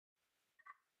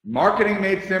Marketing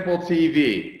Made Simple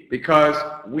TV, because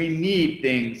we need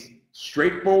things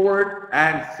straightforward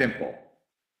and simple.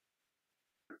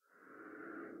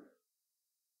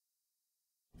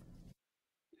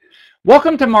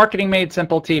 Welcome to Marketing Made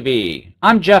Simple TV.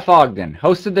 I'm Jeff Ogden,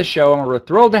 host of the show, and we're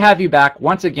thrilled to have you back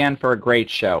once again for a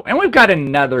great show. And we've got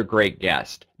another great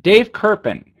guest, Dave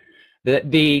Kerpen,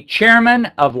 the chairman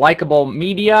of Likeable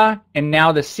Media and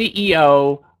now the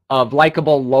CEO of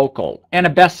Likeable Local and a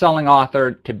best-selling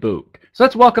author to boot. So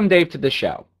let's welcome Dave to the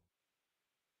show.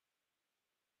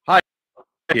 Hi,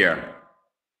 here.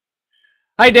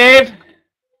 Hi, Dave.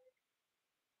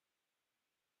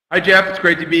 Hi, Jeff. It's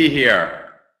great to be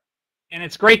here. And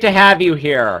it's great to have you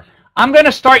here. I'm going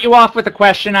to start you off with a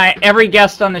question every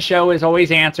guest on the show has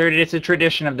always answered. It's a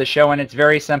tradition of the show, and it's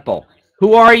very simple.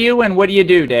 Who are you, and what do you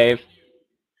do, Dave?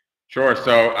 Sure.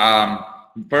 So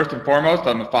first and foremost,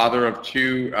 I'm the father of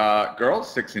two girls,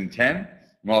 6 and 10.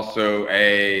 I'm also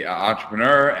an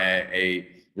entrepreneur, a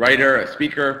writer, a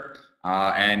speaker,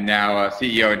 and now a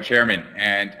CEO and chairman.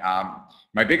 And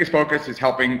my biggest focus is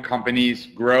helping companies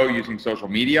grow using social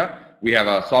media. We have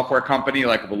a software company,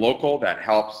 Likeable Local, that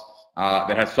helps,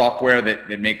 that has software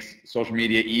that makes social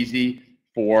media easy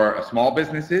for small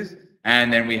businesses.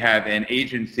 And then we have an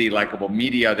agency, Likeable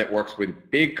Media, that works with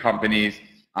big companies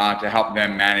to help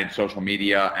them manage social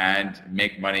media and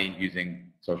make money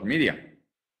using social media.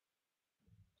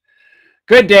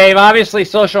 Good, Dave. Obviously,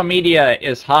 social media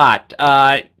is hot.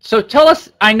 So tell us,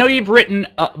 I know you've written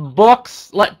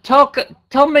books.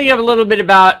 Tell me a little bit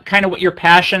about kind of what your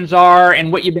passions are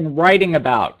and what you've been writing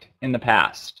about in the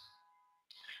past.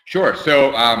 Sure.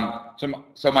 So,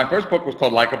 so my first book was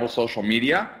called Likeable Social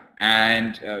Media,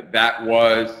 and that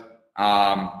was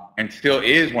and still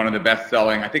is one of the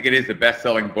best-selling. I think it is the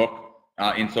best-selling book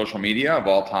in social media of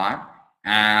all time,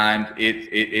 and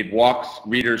it walks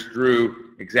readers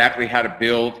through exactly how to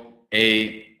build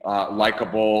a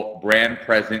likable brand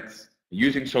presence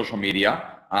using social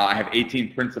media. I have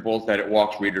 18 principles that it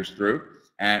walks readers through,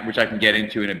 and which I can get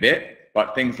into in a bit.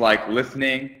 But things like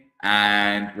listening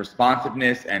and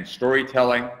responsiveness and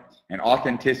storytelling and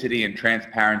authenticity and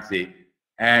transparency.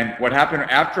 And what happened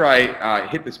after I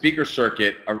hit the speaker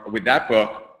circuit with that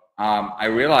book, I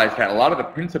realized that a lot of the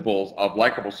principles of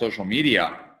likable social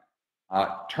media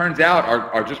turns out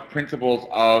are just principles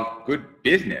of good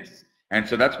business. And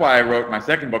so that's why I wrote my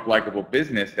second book, Likeable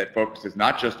Business, that focuses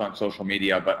not just on social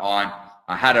media, but on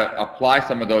how to apply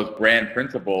some of those brand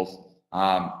principles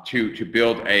to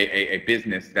build a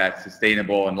business that's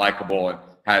sustainable and likable and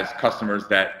has customers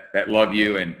that love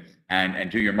you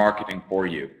and do your marketing for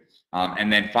you.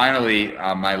 And then finally,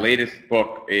 my latest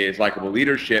book is Likeable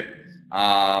Leadership,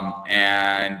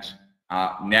 and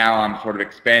now I'm sort of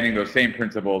expanding those same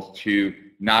principles to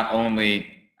not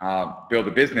only build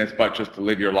a business, but just to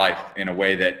live your life in a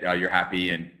way that you're happy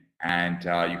and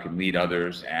you can lead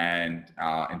others and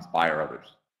inspire others.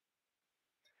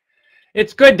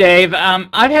 It's good, Dave.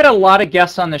 I've had a lot of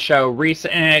guests on the show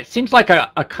recently, and it seems like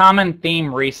a common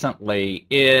theme recently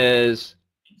is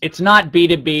it's not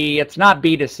B2B, it's not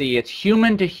B2C, it's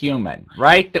human to human,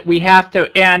 right? That we have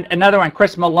to, and another one,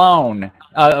 Chris Malone,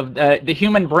 of the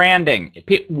human branding,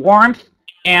 warmth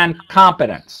and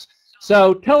competence.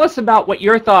 So tell us about what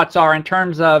your thoughts are in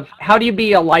terms of how do you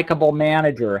be a likable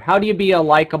manager? How do you be a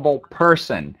likable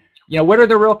person? You know, what are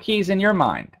the real keys in your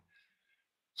mind?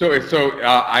 So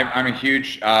I'm a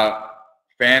huge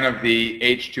fan of the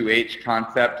H2H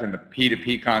concept and the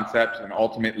P2P concept, and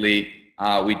ultimately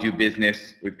we do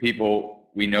business with people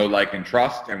we know, like, and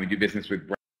trust, and we do business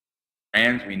with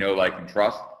brands we know, like, and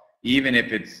trust, even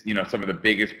if it's, you know, some of the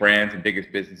biggest brands and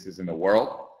biggest businesses in the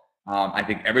world. I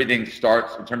think everything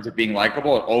starts, in terms of being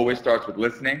likable, it always starts with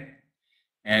listening,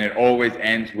 and it always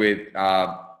ends with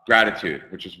gratitude,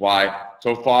 which is why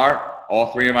so far all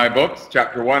 3 of my books,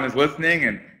 chapter 1 is listening,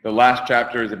 and the last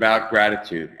chapter is about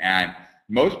gratitude. And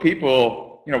most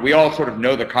people, you know, we all sort of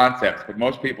know the concepts, but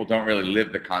most people don't really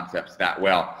live the concepts that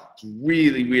well. It's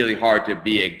really, really hard to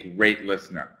be a great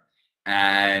listener.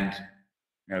 And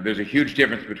you know, there's a huge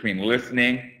difference between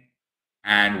listening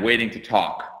and waiting to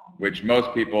talk, which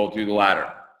most people do the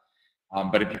latter.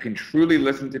 But if you can truly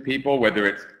listen to people, whether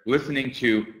it's listening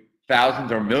to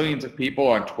thousands or millions of people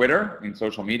on Twitter, in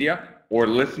social media, or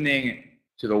listening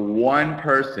to the one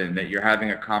person that you're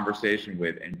having a conversation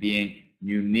with and being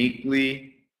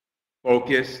uniquely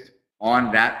focused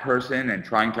on that person and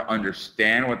trying to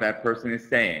understand what that person is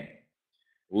saying,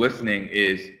 listening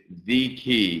is the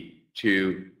key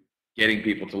to getting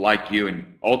people to like you and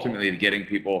ultimately to getting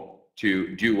people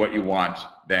to do what you want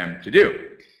them to do.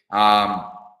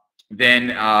 Then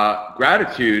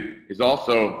gratitude is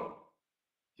also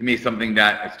to me, is something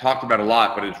that is talked about a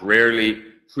lot, but is rarely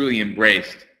truly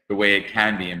embraced the way it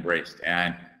can be embraced.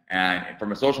 And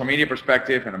from a social media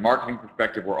perspective and a marketing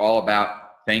perspective, we're all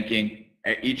about thanking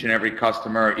each and every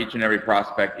customer, each and every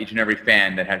prospect, each and every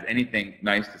fan that has anything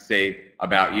nice to say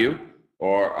about you,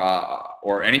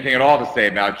 or anything at all to say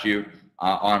about you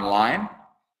online.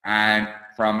 And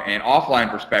from an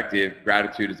offline perspective,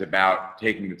 gratitude is about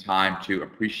taking the time to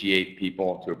appreciate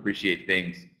people, to appreciate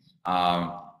things,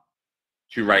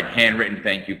 to write handwritten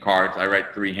thank you cards. I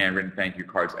write 3 handwritten thank you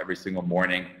cards every single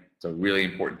morning. It's a really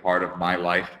important part of my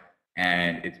life,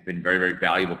 and it's been very, very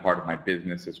valuable part of my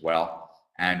business as well.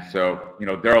 And so,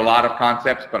 there are a lot of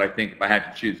concepts, but I think if I had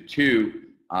to choose 2,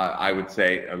 I would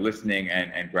say listening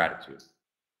and gratitude.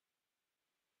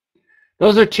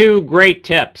 Those are 2 great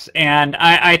tips, and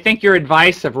I think your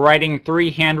advice of writing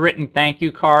 3 handwritten thank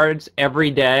you cards every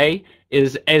day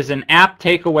is an apt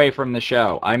takeaway from the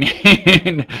show. I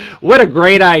mean, what a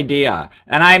great idea.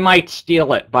 And I might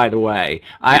steal it, by the way.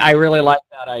 I really like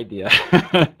that idea.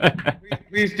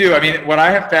 Please do. I mean, what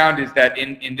I have found is that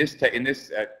in this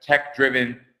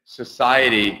tech-driven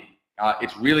society,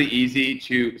 it's really easy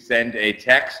to send a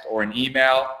text or an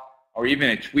email or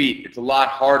even a tweet. It's a lot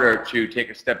harder to take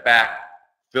a step back,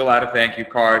 fill out a thank you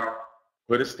card,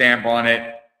 put a stamp on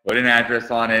it, put an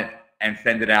address on it, and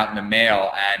send it out in the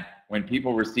mail. And when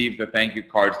people receive the thank you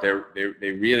cards,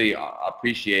 they really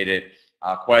appreciate it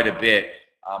quite a bit.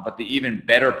 But the even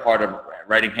better part of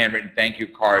writing handwritten thank you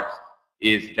cards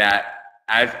is that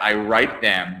as I write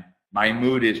them, my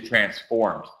mood is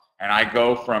transformed. And I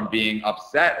go from being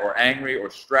upset or angry or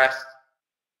stressed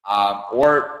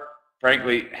or,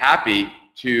 frankly, happy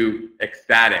to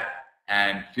ecstatic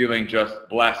and feeling just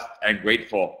blessed and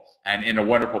grateful and in a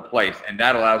wonderful place. And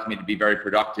that allows me to be very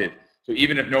productive. So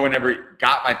even if no one ever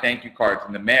got my thank you cards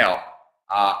in the mail,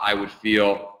 I would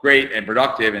feel great and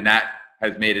productive, and that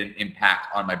has made an impact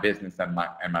on my business and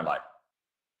my life.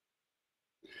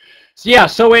 So yeah,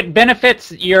 so it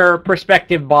benefits your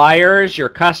prospective buyers, your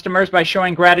customers by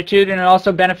showing gratitude, and it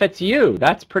also benefits you.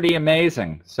 That's pretty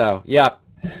amazing. So yeah.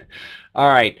 All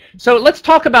right, so let's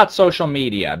talk about social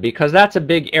media, because that's a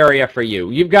big area for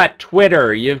you. You've got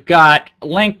Twitter, you've got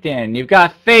LinkedIn, you've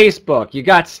got Facebook, you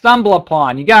got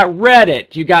StumbleUpon, you got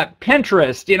Reddit, you got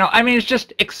Pinterest. I mean, it's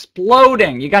just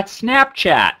exploding. You got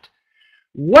Snapchat.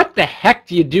 What the heck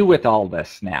do you do with all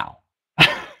this now?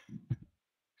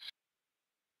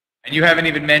 And you haven't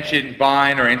even mentioned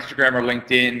Vine or Instagram or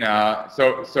LinkedIn.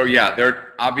 So yeah, there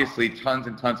are obviously tons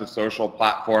and tons of social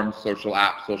platforms, social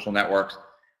apps, social networks.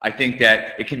 I think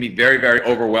that it can be very, very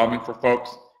overwhelming for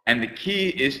folks. And the key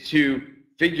is to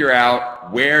figure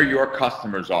out where your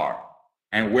customers are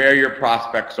and where your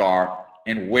prospects are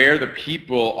and where the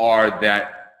people are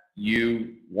that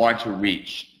you want to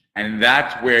reach. And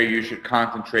that's where you should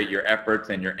concentrate your efforts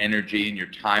and your energy and your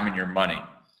time and your money.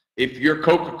 If you're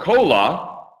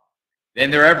Coca-Cola, then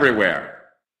they're everywhere.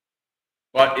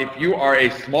 But if you are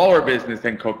a smaller business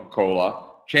than Coca-Cola,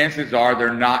 chances are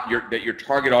that your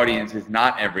target audience is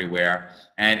not everywhere,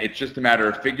 and it's just a matter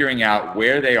of figuring out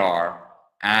where they are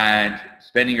and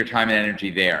spending your time and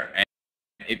energy there. And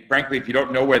frankly, if you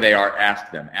don't know where they are,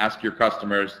 ask them. Ask your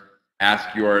customers,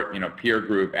 ask your peer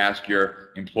group, ask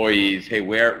your employees, hey,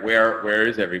 where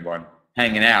is everyone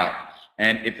hanging out?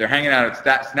 And if they're hanging out at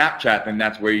Snapchat, then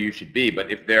that's where you should be.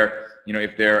 But if they're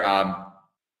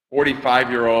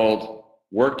 45-year-old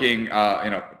working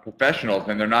professionals,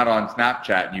 then they're not on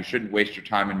Snapchat, and you shouldn't waste your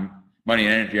time and money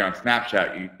and energy on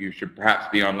Snapchat. You should perhaps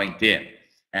be on LinkedIn.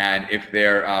 And if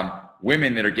they're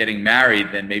women that are getting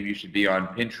married, then maybe you should be on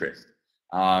Pinterest.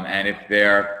 And if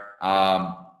they're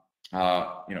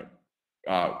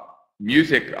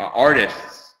music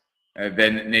artists,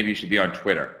 then maybe you should be on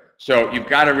Twitter. So you've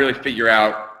got to really figure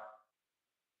out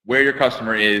where your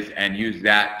customer is and use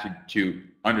that to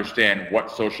understand what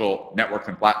social networks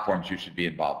and platforms you should be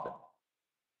involved in.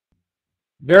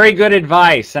 Very good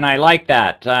advice, and I like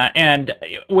that. And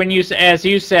when as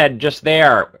you said just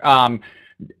there,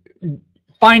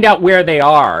 find out where they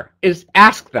are.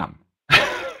 Ask them.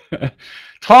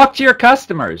 Talk to your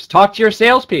customers. Talk to your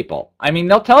salespeople. I mean,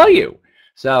 they'll tell you.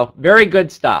 So very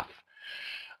good stuff.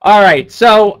 All right,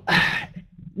 so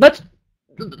let's,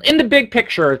 in the big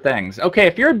picture of things, okay,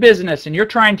 if you're a business and you're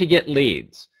trying to get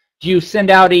leads, do you send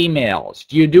out emails?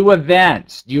 Do you do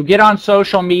events? Do you get on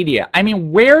social media? I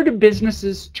mean, where do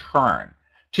businesses turn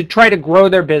to try to grow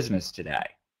their business today?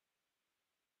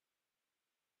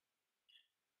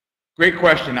 Great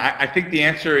question. I think the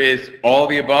answer is all of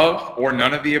the above or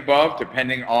none of the above,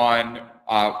 depending on,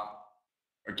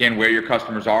 again, where your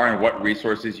customers are and what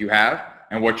resources you have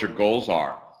and what your goals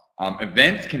are.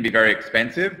 Events can be very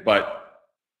expensive, but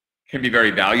can be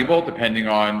very valuable depending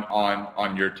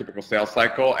on your typical sales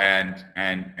cycle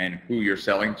and who you're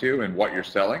selling to and what you're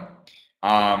selling.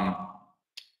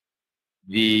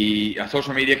 The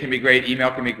social media can be great, email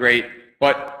can be great,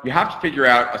 but you have to figure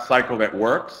out a cycle that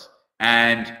works,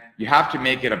 and you have to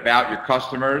make it about your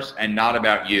customers and not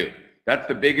about you. That's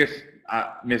the biggest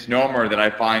misnomer that I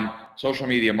find social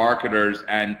media marketers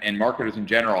and marketers in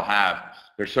general have.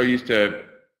 They're so used to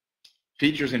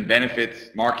features and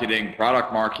benefits marketing,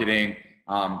 product marketing,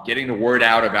 getting the word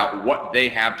out about what they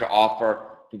have to offer,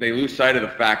 that they lose sight of the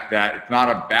fact that it's not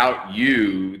about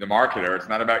you, the marketer. It's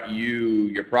not about you,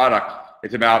 your product.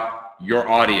 It's about your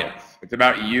audience. It's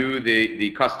about you,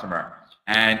 the customer.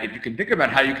 And if you can think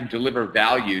about how you can deliver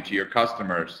value to your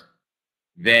customers,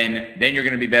 then you're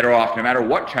going to be better off no matter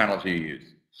what channels you use.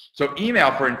 So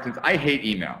email, for instance, I hate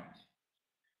email.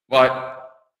 But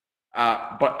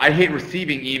I hate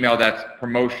receiving email that's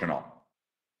promotional.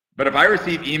 But if I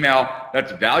receive email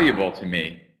that's valuable to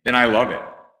me, then I love it.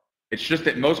 It's just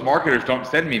that most marketers don't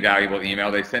send me valuable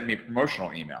email, they send me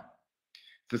promotional email.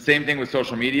 It's the same thing with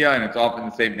social media, and it's often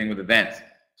the same thing with events.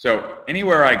 So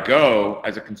anywhere I go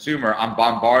as a consumer, I'm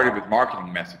bombarded with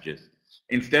marketing messages.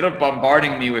 Instead of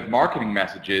bombarding me with marketing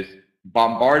messages,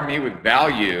 bombard me with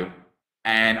value,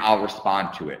 and I'll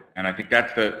respond to it. And I think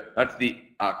that's the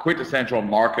quintessential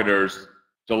marketer's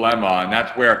dilemma, and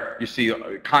that's where you see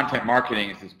content marketing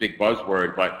is this big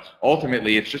buzzword, but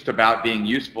ultimately it's just about being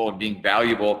useful and being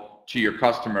valuable to your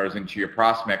customers and to your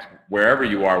prospects wherever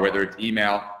you are, whether it's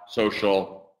email,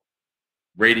 social,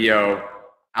 radio,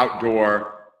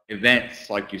 outdoor, events,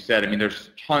 like you said. I mean, there's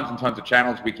tons and tons of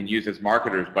channels we can use as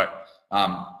marketers, but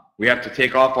we have to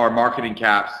take off our marketing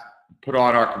caps, put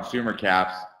on our consumer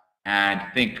caps, and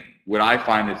think, would I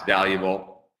find this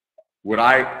valuable? Would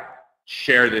I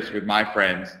share this with my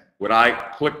friends? Would I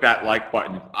click that like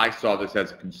button if I saw this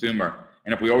as a consumer?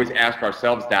 And if we always ask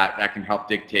ourselves that, that can help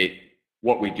dictate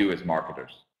what we do as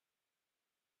marketers.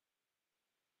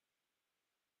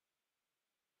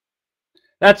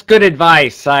 That's good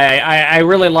advice. I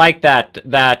really like that.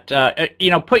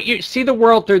 You know, see the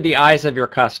world through the eyes of your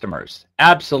customers.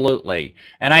 Absolutely.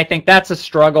 And I think that's a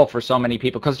struggle for so many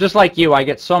people, because just like you, I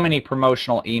get so many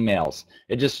promotional emails.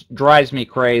 It just drives me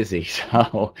crazy.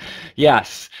 So,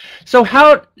 yes. So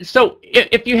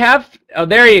if you have, oh,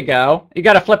 there you go. You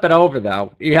got to flip it over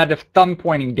though. You had the thumb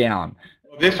pointing down.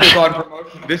 This was on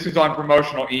promotion. This is on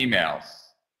promotional emails.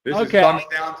 This is thumbs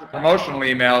down to promotional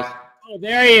emails. Oh,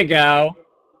 there you go.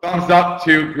 Thumbs up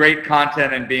to great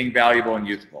content and being valuable and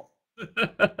useful.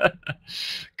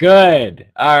 Good.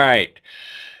 All right.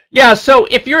 Yeah. So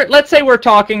if you're, let's say we're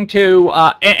talking to,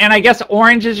 and I guess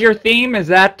orange is your theme. Is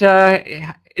that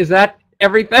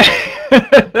everything?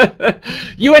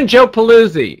 You and Joe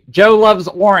Paluzzi. Joe loves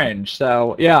orange.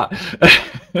 So yeah.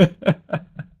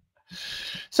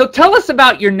 So tell us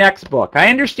about your next book. I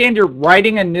understand you're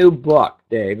writing a new book,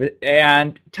 Dave,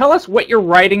 and tell us what you're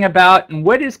writing about and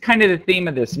what is kind of the theme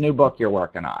of this new book you're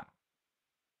working on.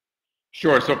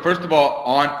 Sure. So first of all,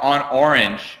 on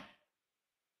orange,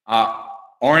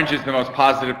 orange is the most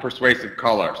positive, persuasive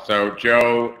color. So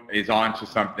Joe is on to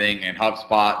something, and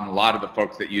HubSpot and a lot of the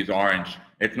folks that use orange.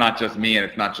 It's not just me, and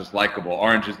it's not just likable.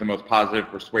 Orange is the most positive,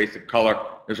 persuasive color.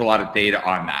 There's a lot of data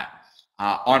on that.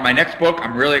 On my next book,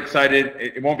 I'm really excited.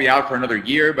 It won't be out for another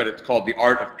year, but it's called The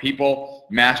Art of People.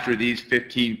 Master these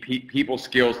 15 people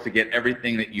skills to get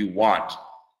everything that you want.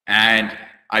 And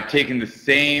I've taken the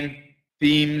same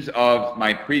themes of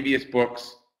my previous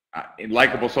books, in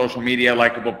likable social media,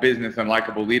 likable business, and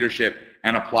likable leadership,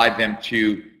 and applied them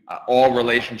to all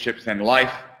relationships and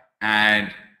life.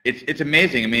 And it's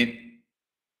amazing. I mean,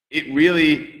 it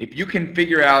really, if you can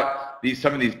figure out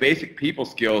some of these basic people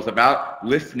skills about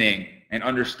listening and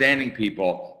understanding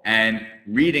people and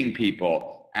reading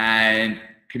people and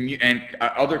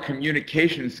other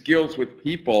communication skills with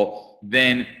people,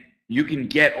 then you can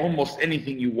get almost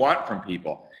anything you want from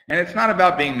people. And it's not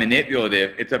about being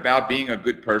manipulative. It's about being a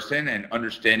good person and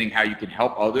understanding how you can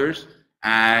help others.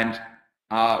 And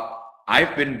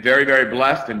I've been very, very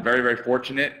blessed and very, very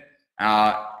fortunate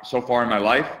so far in my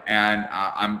life. And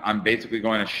I'm basically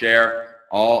going to share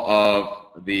all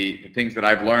of the things that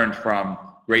I've learned from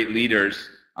great leaders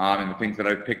and the things that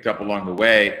I've picked up along the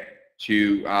way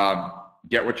to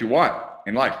get what you want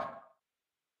in life.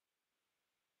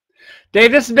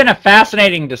 Dave, this has been a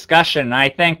fascinating discussion. I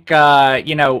think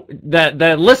you know,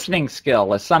 the listening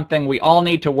skill is something we all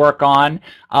need to work on.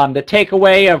 The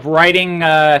takeaway of writing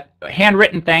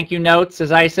handwritten thank you notes,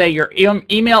 as I say, your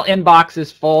email inbox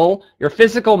is full, your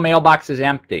physical mailbox is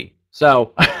empty.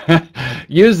 So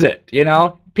use it. You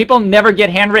know, people never get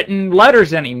handwritten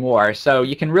letters anymore, so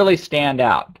you can really stand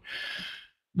out.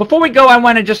 Before we go, I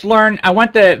want to just learn, I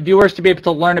want the viewers to be able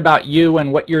to learn about you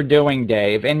and what you're doing,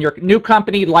 Dave, and your new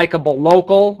company, Likeable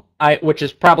Local, which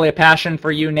is probably a passion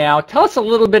for you now. Tell us a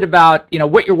little bit about,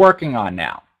 what you're working on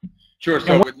now. Sure.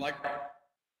 So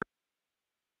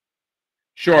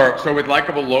with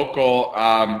Likeable Local,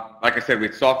 like I said,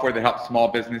 with software that helps small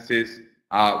businesses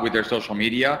with their social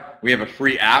media. We have a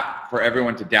free app for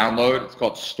everyone to download. It's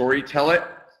called Storytellit,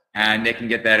 and they can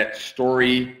get that at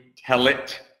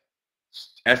Storytellit,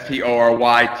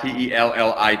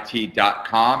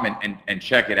 STORYTELLIT.com, and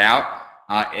check it out.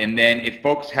 And then if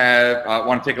folks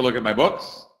want to take a look at my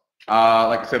books,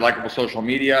 like I said, Likeable Social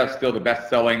Media is still the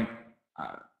best-selling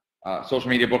social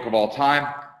media book of all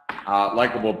time.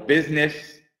 Likeable Business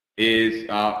is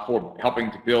for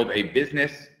helping to build a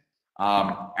business,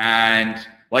 and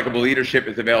Likeable Leadership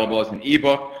is available as an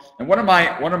ebook. And one of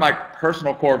my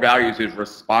personal core values is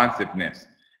responsiveness.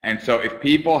 And so if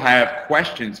people have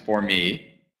questions for me,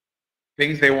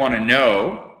 things they want to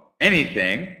know,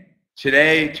 anything,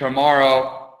 today,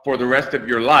 tomorrow, for the rest of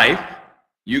your life,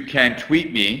 you can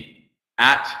tweet me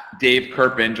at Dave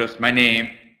Kerpen, just my name,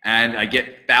 and I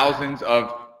get thousands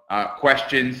of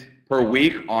questions per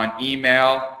week on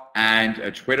email and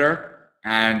Twitter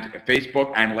and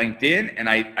Facebook and LinkedIn, and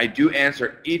I do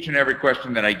answer each and every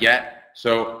question that I get.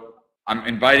 So I'm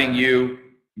inviting you,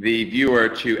 the viewer,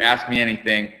 to ask me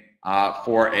anything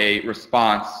for a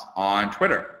response on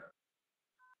Twitter.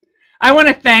 I want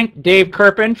to thank Dave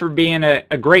Kerpen for being a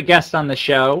great guest on the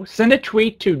show. Send a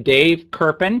tweet to Dave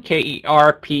Kerpen,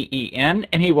 Kerpen,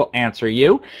 and he will answer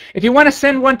you. If you want to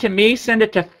send one to me, send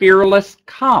it to Fearless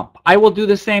Comp. I will do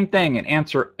the same thing and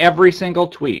answer every single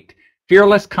tweet.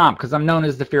 Fearless Comp, because I'm known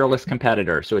as the Fearless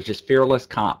Competitor, so it's just Fearless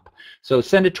Comp. So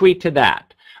send a tweet to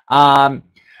that.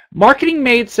 Marketing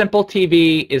Made Simple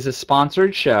TV is a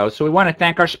sponsored show, so we want to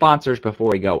thank our sponsors before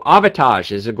we go.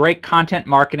 Avatage is a great content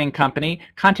marketing company,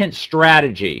 content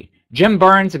strategy. Jim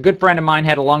Burns, a good friend of mine,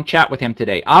 had a long chat with him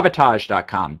today.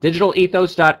 Avatage.com,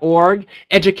 digitalethos.org,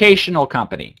 educational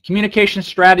company, communication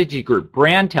strategy group,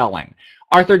 brand telling.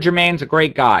 Arthur Germain's a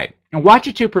great guy. And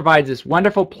Watchitoo provides this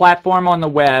wonderful platform on the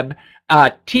web,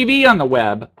 TV on the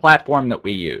web platform that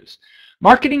we use.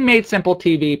 Marketing Made Simple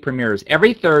TV premieres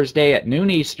every Thursday at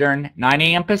noon Eastern, 9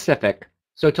 a.m. Pacific.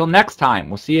 So till next time,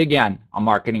 we'll see you again on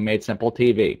Marketing Made Simple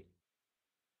TV.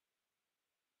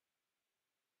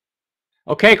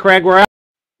 Okay, Craig, we're out.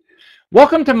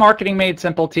 Welcome to Marketing Made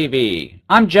Simple TV.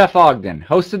 I'm Jeff Ogden,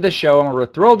 host of the show, and we're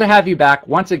thrilled to have you back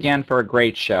once again for a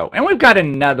great show. And we've got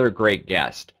another great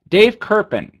guest, Dave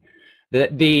Kerpen,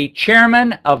 the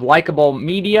chairman of Likeable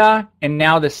Media and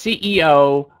now the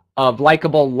CEO of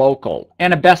Likeable Local,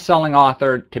 and a best-selling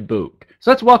author to boot.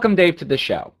 So let's welcome Dave to the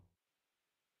show.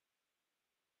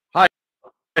 Hi,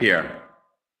 here.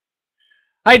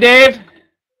 Hi, Dave.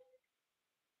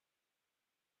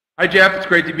 Hi, Jeff. It's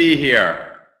great to be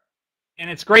here. And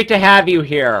it's great to have you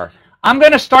here. I'm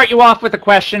going to start you off with a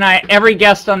question every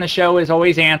guest on the show has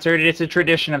always answered. It's a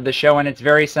tradition of the show, and it's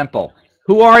very simple.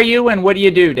 Who are you, and what do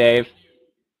you do, Dave?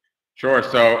 Sure.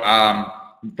 So,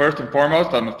 first and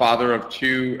foremost, I'm the father of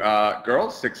two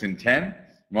girls, 6 and 10.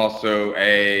 I'm also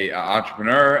an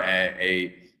entrepreneur,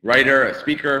 a writer, a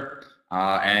speaker,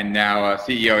 and now a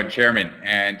CEO and chairman.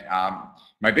 And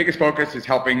my biggest focus is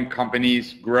helping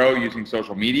companies grow using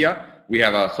social media. We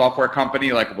have a software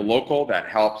company, Likeable Local, that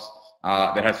helps,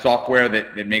 that has software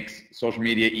that makes social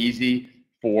media easy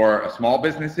for small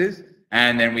businesses.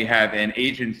 And then we have an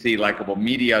agency, Likeable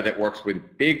Media, that works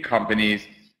with big companies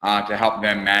to help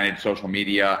them manage social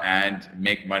media and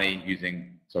make money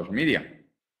using social media.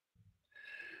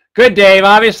 Good, Dave.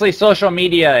 Obviously, social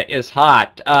media is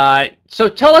hot. So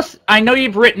tell us, I know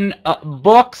you've written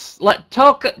books.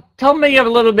 Tell me a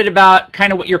little bit about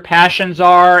kind of what your passions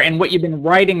are and what you've been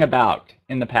writing about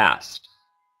in the past.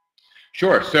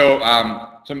 Sure. So,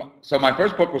 so my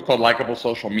first book was called Likeable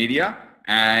Social Media,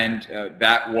 and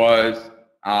that was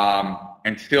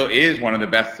and still is one of the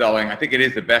best-selling, I think it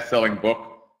is the best-selling book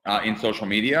in social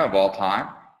media of all time,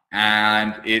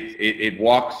 and it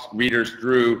walks readers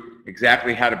through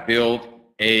exactly how to build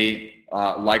a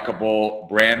likable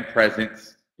brand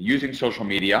presence using social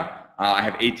media. I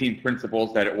have 18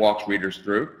 principles that it walks readers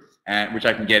through, and which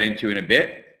I can get into in a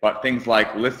bit, but things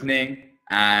like listening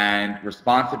and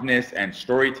responsiveness and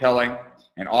storytelling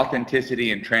and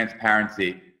authenticity and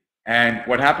transparency. And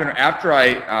what happened after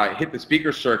I hit the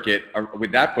speaker circuit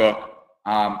with that book,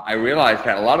 I realized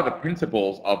that a lot of the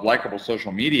principles of likable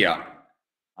social media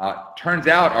turns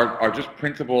out are just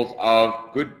principles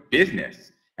of good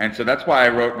business. And so that's why I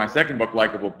wrote my second book,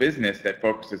 Likeable Business, that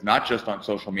focuses not just on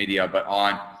social media, but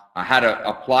on how to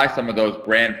apply some of those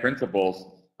brand principles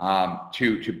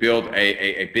to build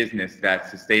a business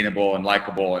that's sustainable and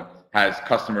likable and has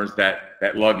customers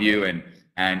that love you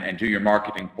and do your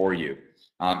marketing for you.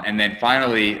 And then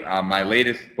finally, my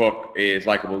latest book is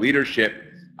Likeable Leadership,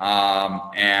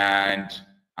 and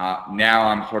now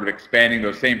I'm sort of expanding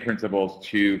those same principles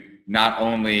to not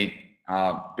only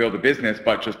build a business,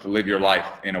 but just to live your life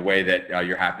in a way that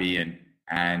you're happy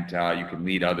and you can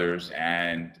lead others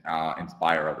and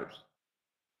inspire others.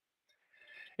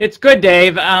 It's good,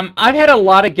 Dave. I've had a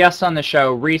lot of guests on the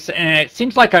show recently, and it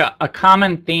seems like a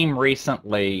common theme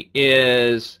recently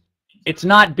is it's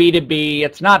not B2B,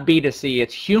 it's not B2C,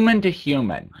 it's human to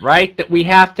human, right? That we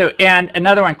have to, and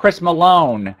another one, Chris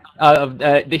Malone, of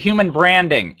the human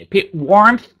branding,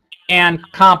 warmth and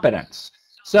competence.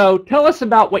 So tell us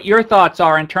about what your thoughts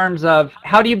are in terms of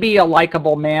how do you be a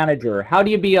likable manager? How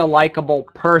do you be a likable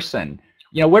person?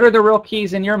 You know, what are the real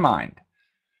keys in your mind?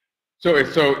 So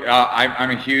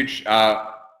I'm a huge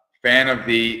fan of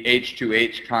the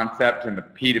H2H concept and the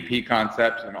P2P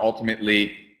concept, and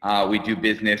ultimately we do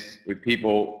business with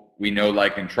people we know,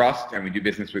 like, and trust, and we do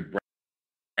business with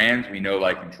brands we know,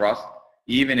 like, and trust,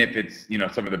 even if it's, you know,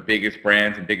 some of the biggest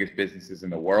brands and biggest businesses in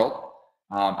the world.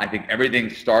 I think everything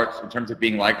starts, in terms of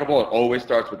being likable, it always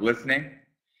starts with listening,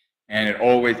 and it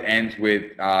always ends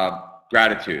with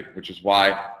gratitude, which is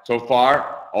why so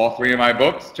far all three of my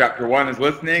books, chapter 1 is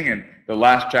listening, and the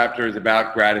last chapter is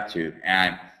about gratitude.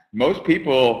 And most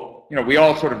people, you know, we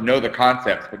all sort of know the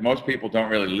concepts, but most people don't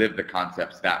really live the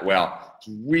concepts that well. It's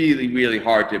really, really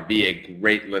hard to be a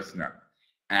great listener.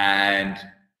 And,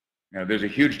 you know, there's a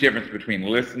huge difference between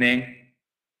listening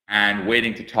and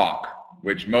waiting to talk,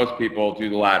 which most people do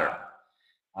the latter.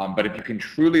 But if you can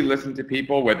truly listen to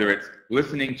people, whether it's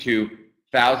listening to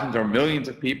thousands or millions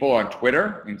of people on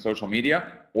Twitter, in social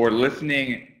media, or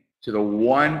listening to the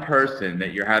one person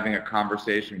that you're having a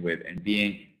conversation with and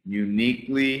being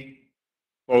uniquely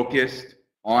focused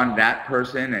on that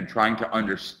person and trying to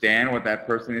understand what that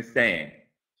person is saying,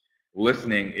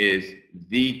 listening is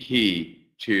the key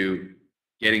to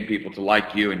getting people to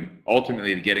like you and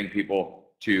ultimately to getting people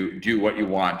to do what you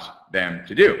want them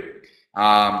to do.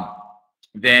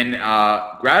 Then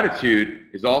gratitude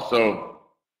is also,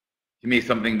 to me,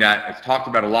 something that is talked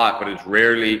about a lot, but is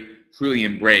rarely truly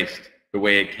embraced the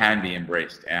way it can be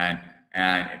embraced. And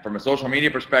from a social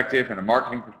media perspective and a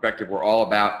marketing perspective, we're all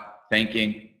about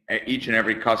thanking each and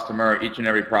every customer, each and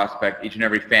every prospect, each and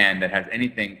every fan that has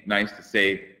anything nice to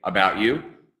say about you,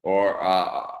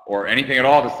 or anything at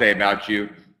all to say about you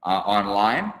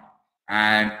online.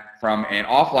 And from an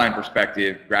offline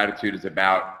perspective, gratitude is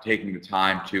about taking the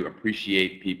time to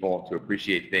appreciate people, to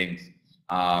appreciate things,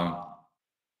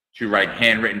 to write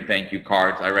handwritten thank you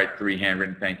cards. I write 3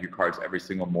 handwritten thank you cards every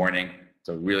single morning. It's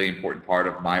a really important part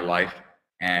of my life,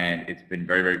 and it's been a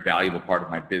very, very valuable part of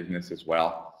my business as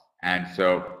well. And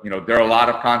so, you know, there are a lot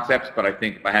of concepts, but I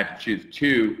think if I had to choose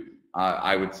 2,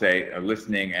 I would say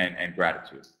listening and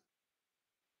gratitude.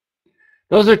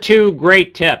 Those are 2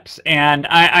 great tips, and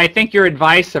I think your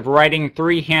advice of writing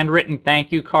 3 handwritten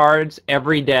thank you cards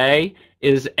every day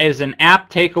is an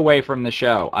apt takeaway from the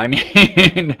show. I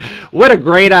mean, what a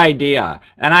great idea.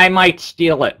 And I might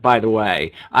steal it, by the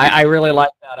way. I really like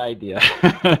that idea.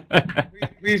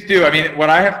 Please do. I mean,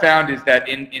 what I have found is that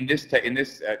in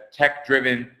this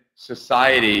tech-driven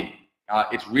society,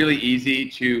 it's really easy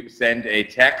to send a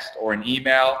text or an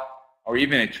email or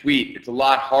even a tweet. It's a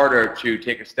lot harder to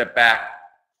take a step back,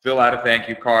 fill out a thank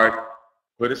you card,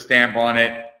 put a stamp on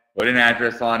it, put an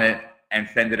address on it, and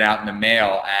send it out in the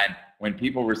mail. And when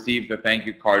people receive the thank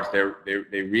you cards,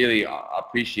 they really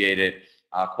appreciate it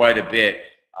quite a bit.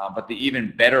 But the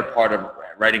even better part of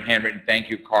writing handwritten thank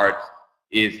you cards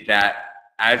is that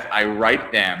as I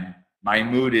write them, my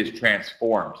mood is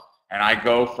transformed. And I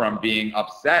go from being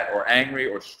upset or angry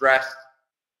or stressed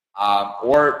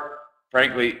or,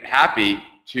 frankly, happy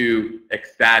to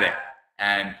ecstatic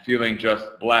and feeling just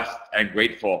blessed and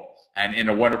grateful and in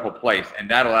a wonderful place. And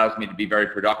that allows me to be very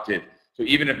productive. So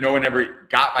even if no one ever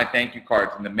got my thank you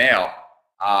cards in the mail,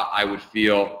 I would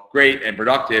feel great and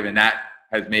productive, and that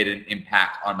has made an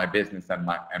impact on my business and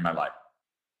my life.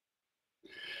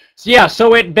 So yeah,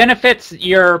 so it benefits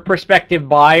your prospective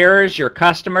buyers, your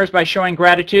customers by showing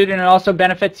gratitude, and it also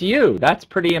benefits you. That's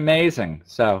pretty amazing.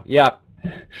 So yeah.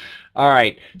 All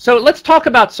right, so let's talk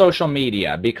about social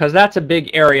media, because that's a big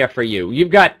area for you. You've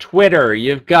got Twitter,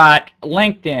 you've got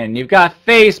LinkedIn, you've got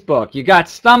Facebook, you got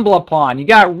StumbleUpon, you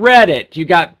got Reddit, you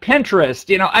got Pinterest.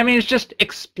 You know, I mean, it's just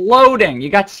exploding. You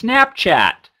got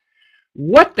Snapchat.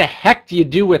 What the heck do you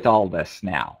do with all this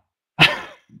now?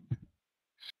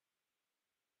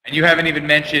 And you haven't even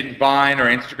mentioned Vine or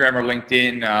Instagram or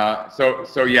LinkedIn.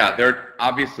 So yeah, there are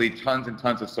obviously tons and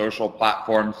tons of social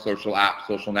platforms, social apps,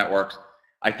 social networks.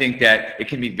 I think that it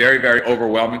can be very, very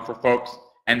overwhelming for folks.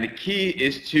 And the key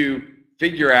is to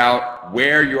figure out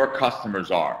where your customers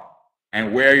are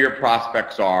and where your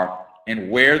prospects are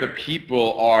and where the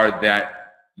people are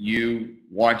that you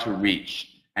want to reach.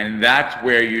 And that's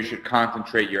where you should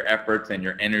concentrate your efforts and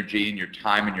your energy and your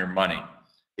time and your money.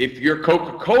 If you're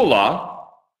Coca-Cola,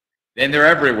 then they're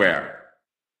everywhere.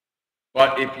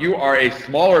 But if you are a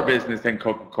smaller business than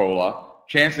Coca-Cola,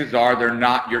 chances are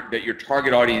that your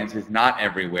target audience is not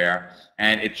everywhere,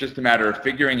 and it's just a matter of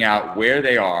figuring out where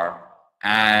they are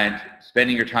and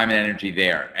spending your time and energy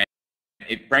there. And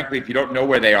frankly, if you don't know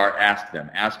where they are, ask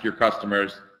them. Ask your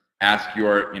customers, ask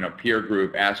your peer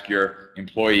group, ask your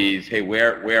employees, hey,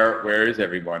 where is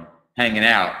everyone hanging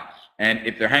out? And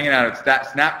if they're hanging out at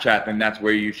Snapchat, then that's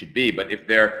where you should be. But if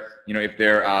they're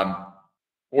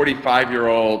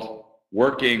 45-year-old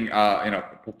working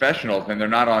professionals and they're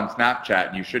not on Snapchat,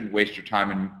 and you shouldn't waste your time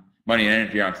and money and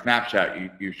energy on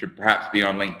Snapchat, you should perhaps be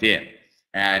on LinkedIn.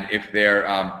 And if they're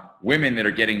women that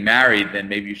are getting married, then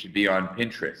maybe you should be on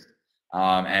Pinterest.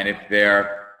 And if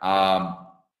they're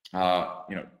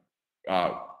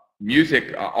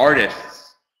music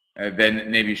artists, then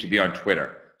maybe you should be on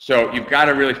Twitter. So you've got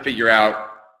to really figure out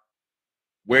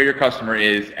where your customer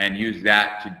is and use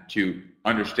that to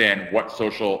understand what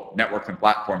social networks and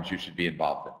platforms you should be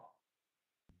involved in.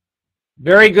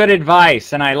 Very good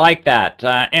advice, and I like that.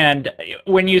 And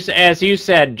when as you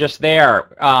said just there,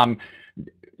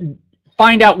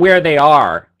 find out where they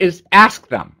are. Ask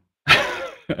them.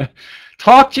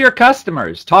 Talk to your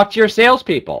customers. Talk to your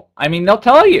salespeople. I mean, they'll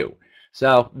tell you.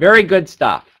 So very good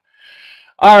stuff.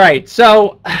 All right,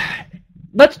 so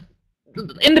let's,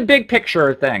 in the big picture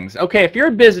of things, okay, if you're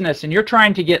a business and you're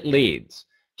trying to get leads,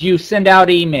 do you send out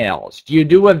emails? Do you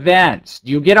do events?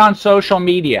 Do you get on social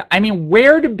media? I mean,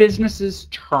 where do businesses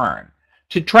turn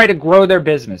to try to grow their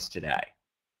business today?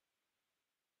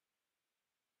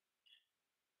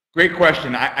 Great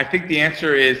question. I think the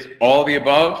answer is all of the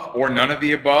above or none of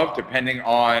the above, depending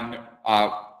on,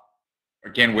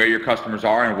 again, where your customers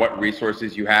are and what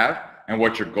resources you have and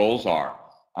what your goals are.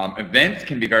 Events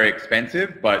can be very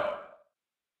expensive, but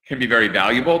can be very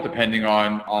valuable depending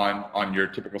on your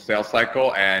typical sales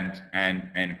cycle and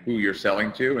who you're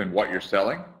selling to and what you're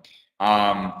selling.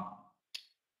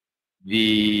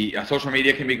 The social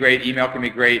media can be great, email can be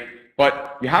great,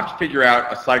 but you have to figure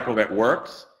out a cycle that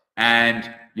works,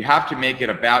 and you have to make it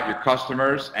about your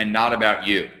customers and not about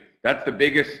you. That's the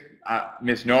biggest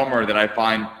misnomer that I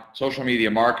find social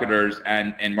media marketers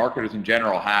and marketers in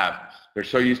general have. They're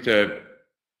so used to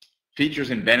features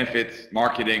and benefits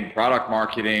marketing, product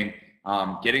marketing,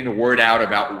 getting the word out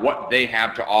about what they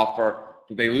have to offer.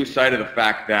 So they lose sight of the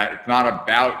fact that it's not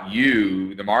about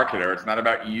you, the marketer. It's not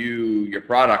about you, your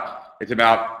product. It's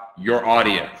about your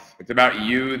audience. It's about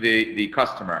you, the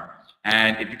customer.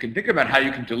 And if you can think about how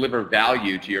you can deliver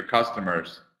value to your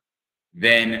customers,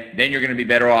 then you're going to be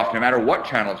better off no matter what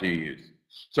channels you use.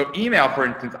 So email, for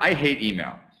instance, I hate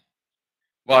email.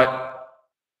 But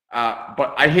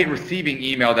I hate receiving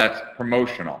email that's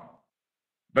promotional.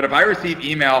 But if I receive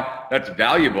email that's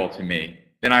valuable to me,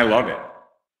 then I love it.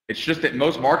 It's just that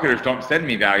most marketers don't send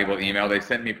me valuable email, they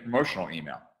send me promotional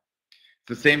email.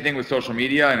 It's the same thing with social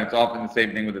media, and it's often the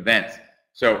same thing with events.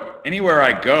 So anywhere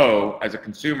I go as a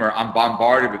consumer, I'm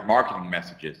bombarded with marketing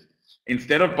messages.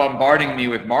 Instead of bombarding me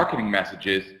with marketing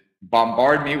messages,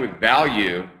 bombard me with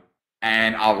value,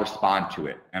 and I'll respond to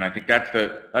it. And I think that's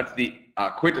the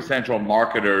quintessential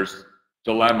marketer's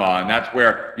dilemma, and that's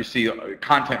where you see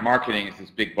content marketing is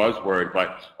this big buzzword,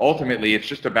 but ultimately it's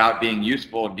just about being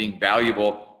useful and being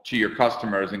valuable to your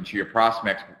customers and to your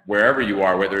prospects wherever you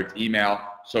are, whether it's email,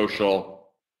 social,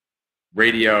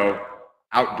 radio,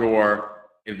 outdoor,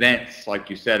 events, like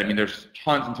you said. I mean, there's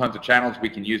tons and tons of channels we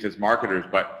can use as marketers,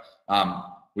 but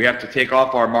we have to take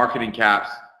off our marketing caps,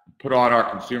 put on our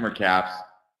consumer caps,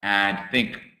 and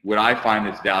think, would I find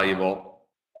this valuable?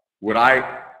 Would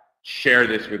I share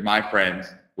this with my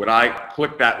friends? Would I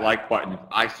click that like button if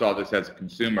I saw this as a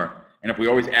consumer? And if we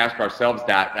always ask ourselves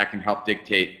that, that can help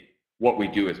dictate what we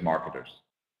do as marketers.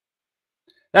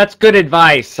 That's good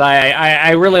advice.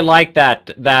 I really like that.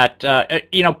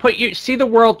 See the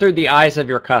world through the eyes of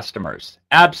your customers.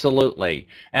 Absolutely.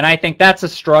 And I think that's a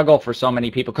struggle for so many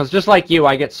people, because just like you,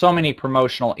 I get so many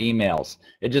promotional emails.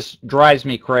 It just drives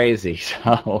me crazy.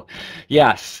 So,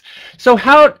 yes. So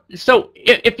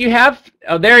if you have,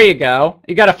 oh, there you go.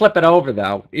 You got to flip it over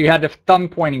though. You had the thumb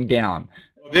pointing down.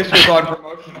 Well, this is on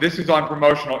promotion. This is on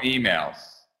promotional emails.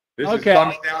 This is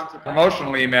thumbs down to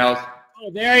promotional emails.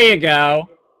 Oh, there you go.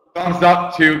 Thumbs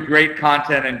up to great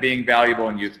content and being valuable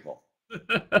and useful.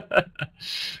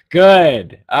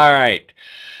 Good. All right.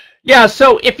 Yeah,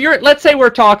 so if you're, let's say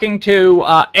we're talking to,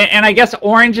 and I guess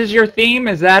orange is your theme.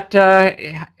 Is that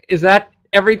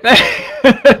everything?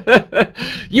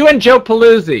 You and Joe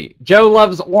Paluzzi. Joe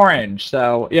loves orange,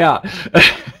 so yeah.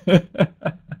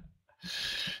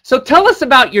 So tell us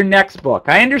about your next book.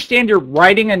 I understand you're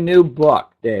writing a new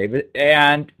book, Dave,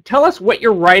 and tell us what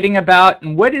you're writing about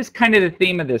and what is kind of the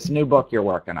theme of this new book you're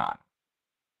working on.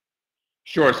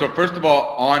 Sure. So first of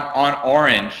all, on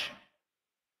orange,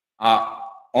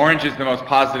 orange is the most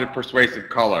positive, persuasive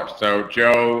color. So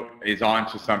Joe is on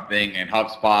to something, and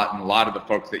HubSpot and a lot of the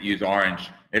folks that use orange.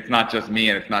 It's not just me,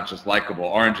 and it's not just likable.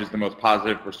 Orange is the most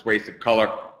positive, persuasive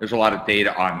color. There's a lot of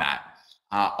data on that.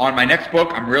 On my next book,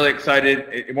 I'm really excited.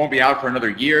 It won't be out for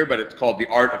another year, but it's called The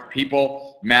Art of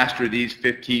People. Master these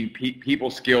 15 people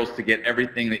skills to get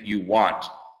everything that you want.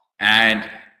 And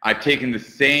I've taken the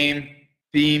same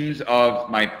themes of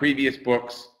my previous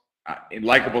books, in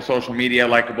likable social media,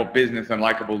 likable business, and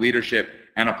likable leadership,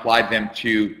 and applied them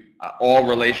to all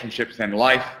relationships and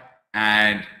life.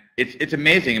 And it's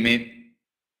amazing. I mean,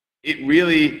 it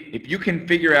really, if you can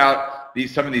figure out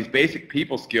some of these basic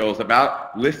people skills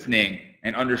about listening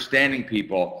and understanding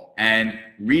people and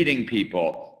reading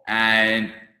people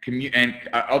and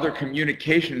other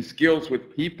communication skills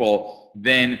with people,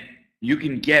 then you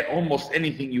can get almost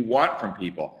anything you want from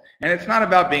people. And it's not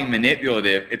about being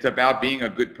manipulative. It's about being a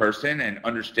good person and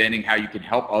understanding how you can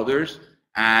help others.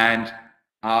 And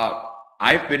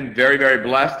I've been very, very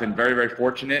blessed and very, very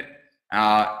fortunate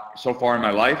so far in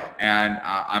my life. And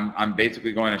I'm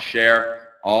basically going to share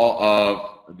all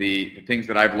of the things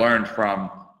that I've learned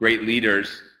from great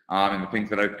leaders and the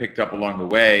things that I've picked up along the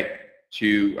way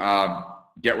to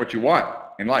get what you want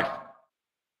in life.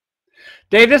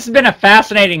 Dave, this has been a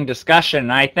fascinating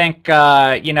discussion. I think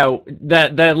you know,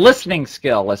 the listening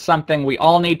skill is something we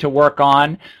all need to work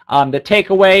on. The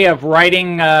takeaway of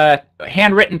writing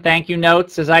handwritten thank you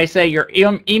notes, as I say, your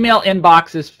email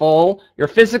inbox is full, your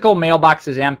physical mailbox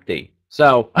is empty.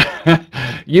 So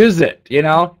use it. You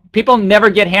know, people never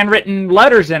get handwritten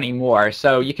letters anymore,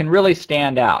 so you can really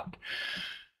stand out.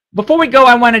 Before we go,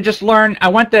 I want to just learn, I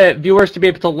want the viewers to be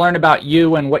able to learn about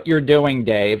you and what you're doing,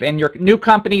 Dave, and your new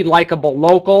company, Likeable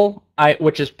Local,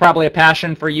 which is probably a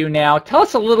passion for you now. Tell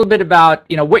us a little bit about,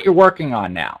 you know, what you're working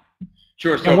on now.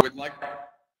 Sure. So with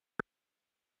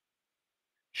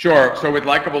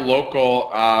Likeable Local,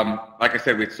 like I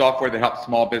said, we have software that helps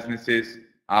small businesses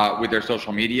with their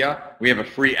social media. We have a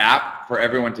free app for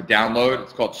everyone to download.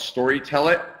 It's called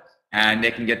Storytellit, and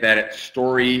they can get that at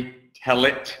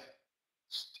Storytellit,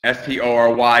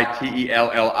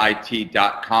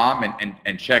 STORYTELLIT.com,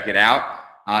 and check it out.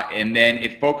 And then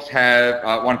if folks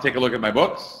want to take a look at my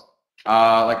books,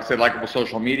 like I said, Likeable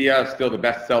Social Media is still the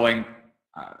best-selling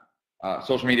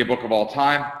social media book of all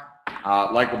time.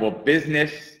 Likeable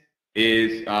Business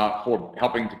is for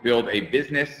helping to build a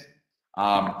business.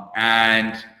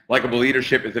 And Likeable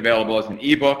Leadership is available as an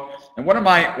ebook. And one of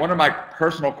my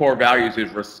personal core values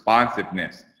is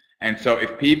responsiveness. And so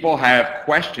if people have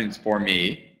questions for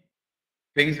me,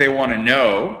 things they want to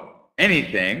know,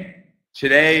 anything,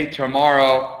 today,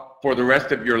 tomorrow, for the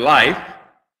rest of your life,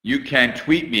 you can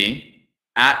tweet me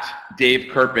at Dave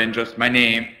Kerpen, just my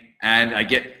name, and I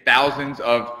get thousands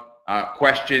of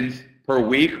questions per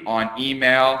week on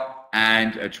email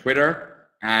and Twitter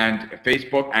and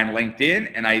Facebook and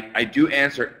LinkedIn, and I do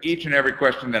answer each and every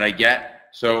question that I get.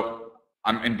 So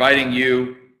I'm inviting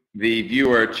you, the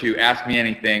viewer, to ask me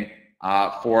anything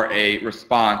for a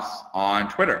response on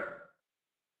Twitter.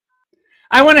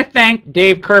 I want to thank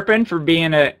Dave Kerpen for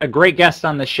being a great guest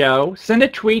on the show. Send a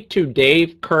tweet to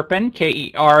Dave Kerpen,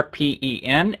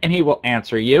 Kerpen, and he will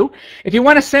answer you. If you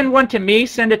want to send one to me,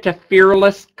 send it to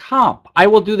Fearless Comp. I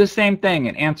will do the same thing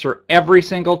and answer every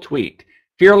single tweet.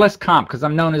 Fearless Comp, because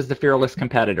I'm known as the Fearless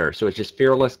Competitor, so it's just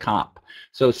Fearless Comp.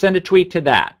 So send a tweet to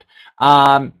that.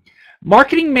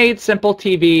 Marketing Made Simple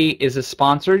TV is a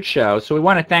sponsored show, so we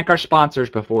want to thank our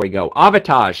sponsors before we go.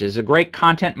 Avatage is a great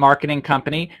content marketing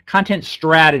company, content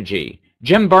strategy.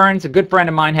 Jim Burns, a good friend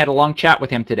of mine, had a long chat with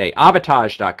him today.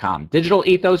 Avatage.com,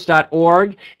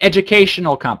 digitalethos.org,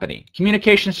 educational company,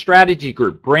 communication strategy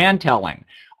group, brand telling.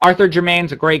 Arthur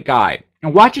Germain's a great guy.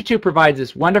 And Watchitoo provides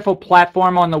this wonderful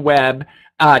platform on the web,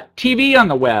 TV on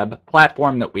the web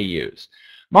platform that we use.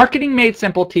 Marketing Made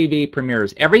Simple TV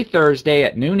premieres every Thursday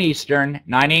at noon Eastern,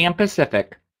 9 a.m.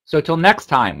 Pacific. So till next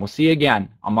time, we'll see you again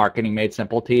on Marketing Made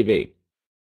Simple TV.